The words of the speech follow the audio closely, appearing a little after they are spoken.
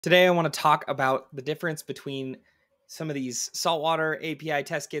Today, I want to talk about the difference between some of these saltwater API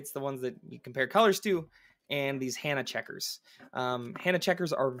test kits, the ones that you compare colors to, and these Hanna checkers. Hanna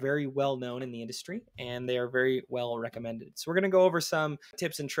checkers are very well known in the industry and they are very well recommended. So, we're going to go over some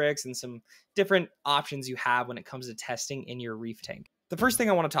tips and tricks and some different options you have when it comes to testing in your reef tank. The first thing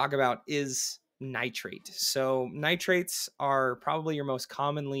I want to talk about is nitrate. So, nitrates are probably your most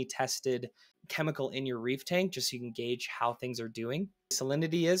commonly tested chemical in your reef tank, just so you can gauge how things are doing.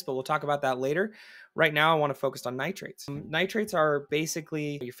 Salinity is, but we'll talk about that later. Right now, I want to focus on nitrates. Nitrates are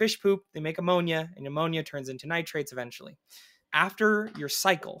basically your fish poop. They make ammonia, and ammonia turns into nitrates eventually. After your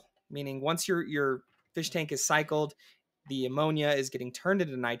cycle, meaning once your fish tank is cycled, the ammonia is getting turned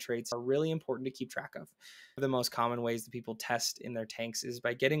into nitrates, are really important to keep track of. The most common ways that people test in their tanks is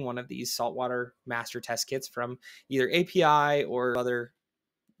by getting one of these saltwater master test kits from either API or other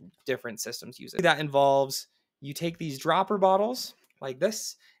different systems use it. That involves you take these dropper bottles like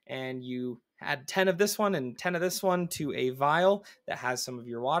this and you add 10 of this one and 10 of this one to a vial that has some of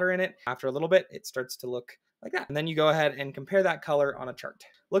your water in it. After a little bit, it starts to look like that. And then you go ahead and compare that color on a chart.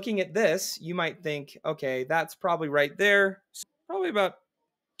 Looking at this, you might think, okay, that's probably right there. Probably about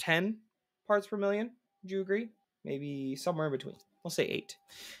 10 parts per million. Would you agree? Maybe somewhere in between. We'll say 8.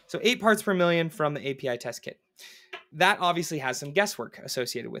 So 8 parts per million from the API test kit. That obviously has some guesswork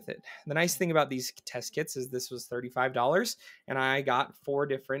associated with it. The nice thing about these test kits is this was $35 and I got 4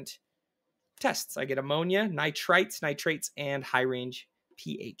 different tests. I get ammonia, nitrites, and high range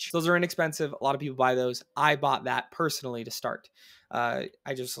pH. Those are inexpensive. A lot of people buy those. I bought that personally to start. I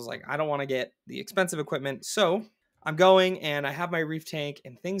just was like, I don't want to get the expensive equipment. So I'm going and I have my reef tank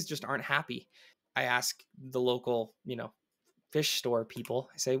and things just aren't happy. I ask the local, fish store people.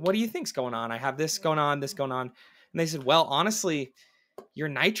 I say, what do you think's going on? I have this going on, this going on. And they said, well, honestly, your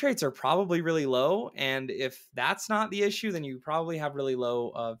nitrates are probably really low. And if that's not the issue, then you probably have really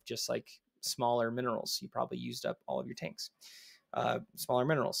low of just like smaller minerals. You probably used up all of your tanks, smaller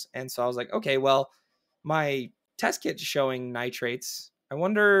minerals. And so I was like, okay, well, my test kit's showing nitrates. I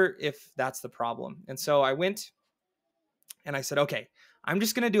wonder if that's the problem. And so I went and I said, okay, I'm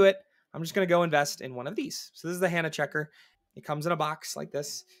just going to do it. I'm just going to go invest in one of these. So this is the Hanna checker. It comes in a box like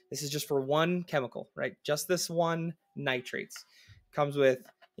this. This is just for one chemical, right? Just this one nitrates. Comes with,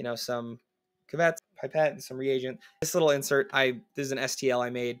 some cuvettes, pipette, and some reagent. This little insert, this is an STL I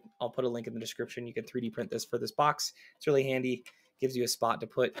made. I'll put a link in the description. You can 3D print this for this box. It's really handy. Gives you a spot to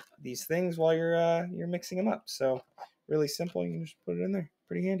put these things while you're mixing them up. So really simple. You can just put it in there.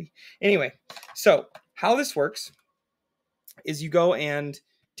 Pretty handy. Anyway, so how this works is you go and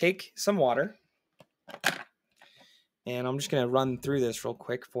take some water. And I'm just going to run through this real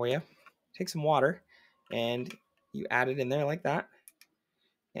quick for you. Take some water and you add it in there like that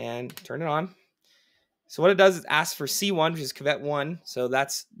and turn it on. So what it does is ask for C1, which is cuvette 1. So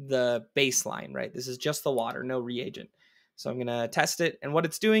that's the baseline, right? This is just the water, no reagent. So I'm going to test it. And what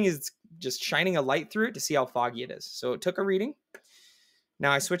it's doing is it's just shining a light through it to see how foggy it is. So it took a reading.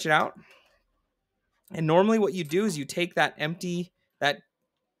 Now I switch it out. And normally what you do is you take that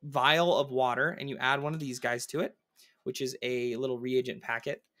vial of water and you add one of these guys to it, which is a little reagent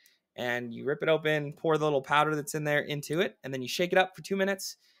packet, and you rip it open, pour the little powder that's in there into it, and then you shake it up for 2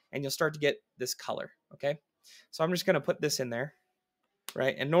 minutes and you'll start to get this color. Okay. So I'm just going to put this in there.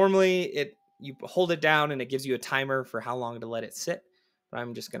 Right. And normally you hold it down and it gives you a timer for how long to let it sit, but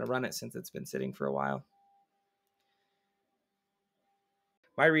I'm just going to run it since it's been sitting for a while.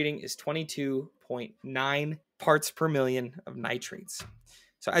 My reading is 22.9 parts per million of nitrates.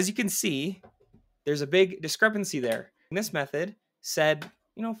 So as you can see, there's a big discrepancy there. This method said,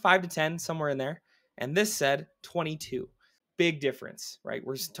 5 to 10, somewhere in there. And this said 22. Big difference, right?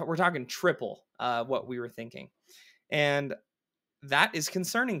 We're talking triple what we were thinking. And that is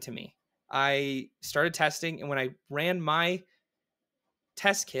concerning to me. I started testing, and when I ran my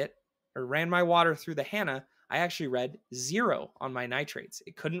test kit or ran my water through the Hanna, I actually read 0 on my nitrates.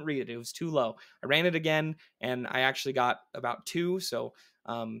 It couldn't read it. It was too low. I ran it again, and I actually got about 2. So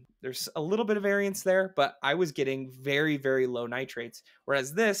there's a little bit of variance there, but I was getting very, very low nitrates,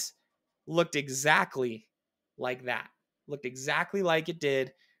 whereas this looked exactly like that. Looked exactly like it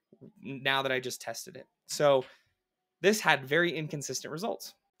did now that I just tested it. So this had very inconsistent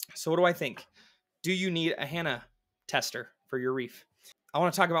results. So what do I think? Do you need a Hanna tester for your reef? I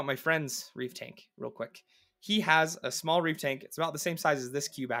want to talk about my friend's reef tank real quick. He has a small reef tank. It's about the same size as this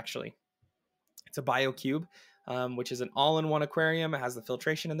cube, actually. It's a BioCube, which is an all-in-one aquarium. It has the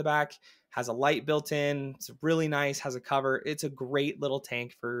filtration in the back, has a light built in. It's really nice, has a cover. It's a great little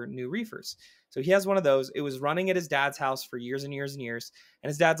tank for new reefers. So he has one of those. It was running at his dad's house for years and years and years. And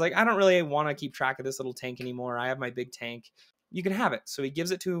his dad's like, I don't really want to keep track of this little tank anymore. I have my big tank. you can have it. So he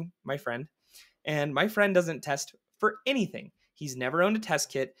gives it to my friend, and my friend doesn't test for anything. He's never owned a test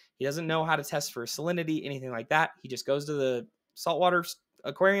kit. He doesn't know how to test for salinity, anything like that. He just goes to the saltwater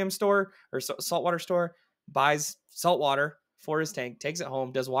aquarium store or saltwater store, buys salt water for his tank, takes it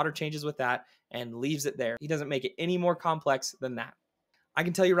home, does water changes with that, and leaves it there. He doesn't make it any more complex than that. I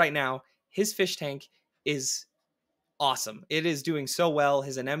can tell you right now, his fish tank is awesome. It is doing so well.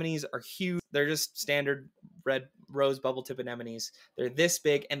 His anemones are huge. They're just standard red rose bubble tip anemones. They're this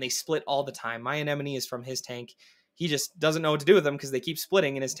big and they split all the time. My anemone is from his tank. He just doesn't know what to do with them because they keep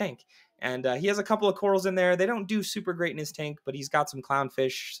splitting in his tank. And he has a couple of corals in there. They don't do super great in his tank, but he's got some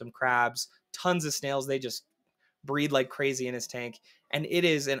clownfish, some crabs, tons of snails. They just breed like crazy in his tank. And it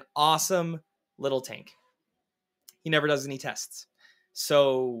is an awesome little tank. He never does any tests.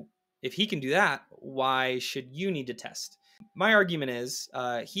 So if he can do that, why should you need to test? My argument is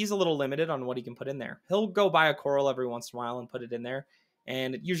he's a little limited on what he can put in there. He'll go buy a coral every once in a while and put it in there,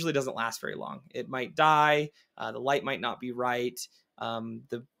 and it usually doesn't last very long. It might die. The light might not be right.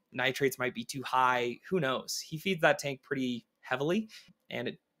 The nitrates might be too high. Who knows? He feeds that tank pretty heavily,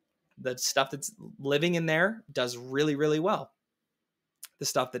 and the stuff that's living in there does really, really well. The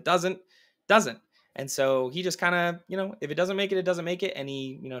stuff that doesn't. And so he just kind of, if it doesn't make it, it doesn't make it. And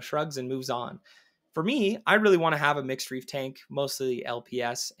he, shrugs and moves on. For me, I really want to have a mixed reef tank, mostly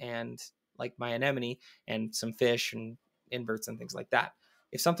LPS and like my anemone and some fish and inverts and things like that.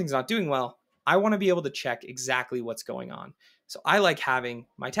 If something's not doing well, I want to be able to check exactly what's going on. So I like having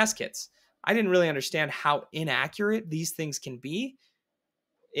my test kits. I didn't really understand how inaccurate these things can be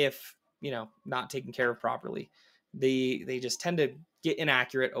if, not taken care of properly. They just tend to get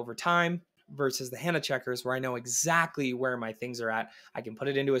inaccurate over time versus the Hanna checkers where I know exactly where my things are at. I can put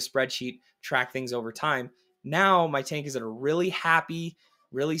it into a spreadsheet, track things over time. Now my tank is at a really happy,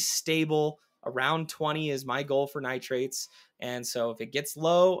 really stable, around 20 is my goal for nitrates. And so if it gets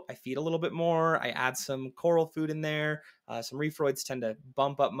low, I feed a little bit more. I add some coral food in there. Some reefroids tend to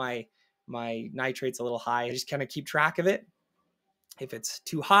bump up my nitrates a little high. I just kind of keep track of it. If it's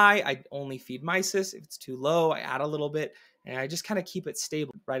too high, I only feed mysis. If it's too low, I add a little bit, and I just kind of keep it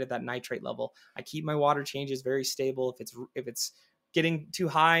stable right at that nitrate level. I keep my water changes very stable. If it's getting too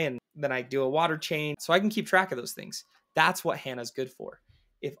high, and then I do a water change, so I can keep track of those things. That's what Hanna's good for.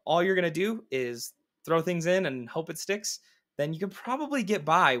 If all you're gonna do is throw things in and hope it sticks, then you can probably get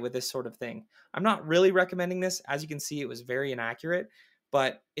by with this sort of thing. I'm not really recommending this. As you can see, it was very inaccurate,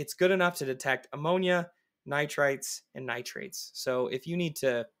 but it's good enough to detect ammonia, nitrites, and nitrates. So if you need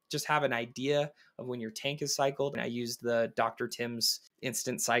to just have an idea of when your tank is cycled, I used the Dr. Tim's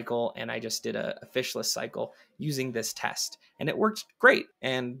instant cycle, and I just did a fishless cycle using this test, and it worked great.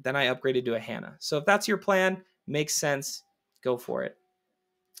 And then I upgraded to a Hanna. So if that's your plan, makes sense, go for it.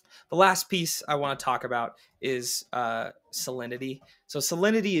 The last piece I want to talk about is salinity. So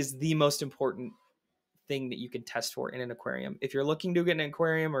salinity is the most important thing that you can test for in an aquarium. If you're looking to get an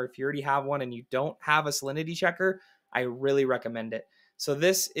aquarium, or if you already have one and you don't have a salinity checker, I really recommend it. So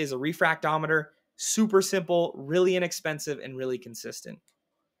this is a refractometer, super simple, really inexpensive, and really consistent.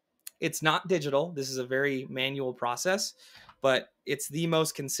 It's not digital. This is a very manual process, but it's the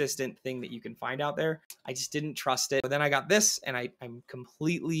most consistent thing that you can find out there. I just didn't trust it. But then I got this, and I'm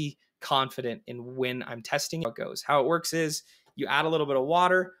completely confident in when I'm testing how it goes. How it works is you add a little bit of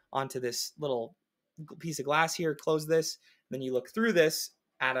water onto this little piece of glass here, close this, then you look through this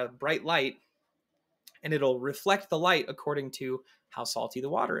at a bright light, and it'll reflect the light according to how salty the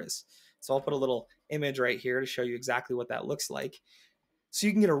water is. So I'll put a little image right here to show you exactly what that looks like. So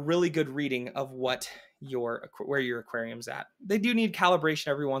you can get a really good reading of where your aquarium's at. They do need calibration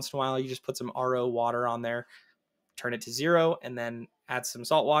every once in a while. You just put some RO water on there, turn it to 0, and then add some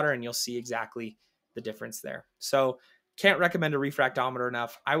salt water, and you'll see exactly the difference there. So can't recommend a refractometer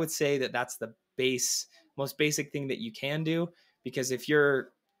enough. I would say that that's the most basic thing that you can do, because if your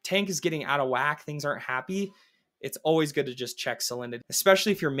tank is getting out of whack, things aren't happy, it's always good to just check salinity,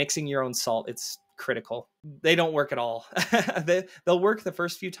 especially if you're mixing your own salt. It's critical. They don't work at all. They'll work the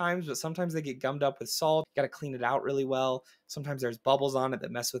first few times, but sometimes they get gummed up with salt. You got to clean it out really well. Sometimes there's bubbles on it that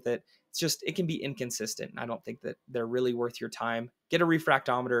mess with it. It can be inconsistent. I don't think that they're really worth your time. Get a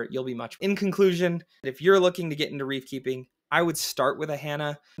refractometer. You'll be much. In conclusion, if you're looking to get into reef keeping, I would start with a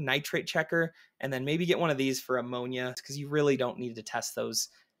Hanna nitrate checker, and then maybe get one of these for ammonia, because you really don't need to test those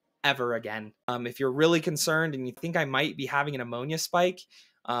ever again. If you're really concerned and you think I might be having an ammonia spike,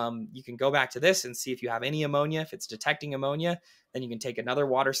 you can go back to this and see if you have any ammonia. If it's detecting ammonia, then you can take another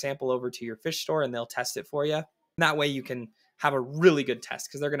water sample over to your fish store and they'll test it for you. And that way you can have a really good test,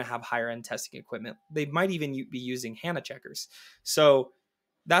 because they're going to have higher end testing equipment. They might even be using Hanna checkers. So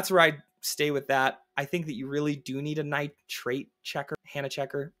that's where stay with that. I think that you really do need a nitrate checker, Hanna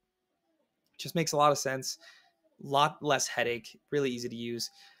checker. Just makes a lot of sense. Lot less headache, really easy to use.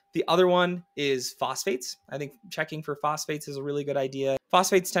 The other one is phosphates. I think checking for phosphates is a really good idea.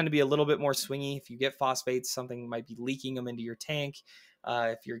 Phosphates tend to be a little bit more swingy. If you get phosphates, something might be leaking them into your tank.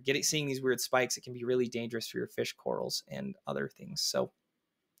 If you're seeing these weird spikes, it can be really dangerous for your fish, corals, and other things. So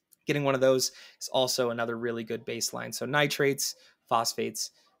getting one of those is also another really good baseline. So nitrates,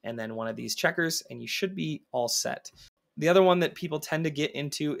 phosphates, and then one of these checkers, and you should be all set. The other one that people tend to get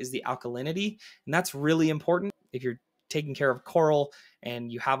into is the alkalinity, and that's really important if you're taking care of coral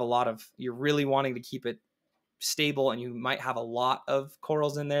and you have you're really wanting to keep it stable and you might have a lot of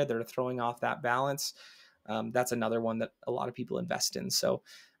corals in there that are throwing off that balance. That's another one that a lot of people invest in. So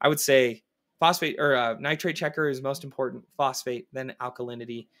I would say phosphate or nitrate checker is most important, phosphate, then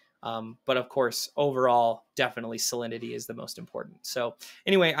alkalinity. But of course, overall, definitely salinity is the most important. So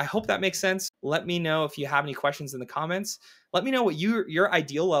anyway, I hope that makes sense. Let me know if you have any questions in the comments. Let me know what your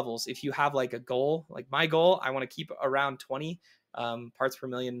ideal levels, if you have like a goal, like my goal, I want to keep around 20 parts per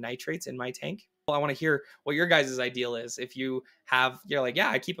million nitrates in my tank. I want to hear what your guys' ideal is. If you're like, yeah,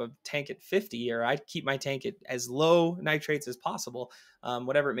 I keep a tank at 50, or I keep my tank at as low nitrates as possible,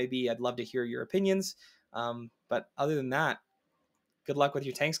 whatever it may be, I'd love to hear your opinions. But other than that, good luck with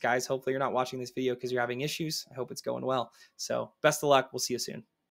your tanks, guys. Hopefully you're not watching this video because you're having issues. I hope it's going well. So best of luck. We'll see you soon.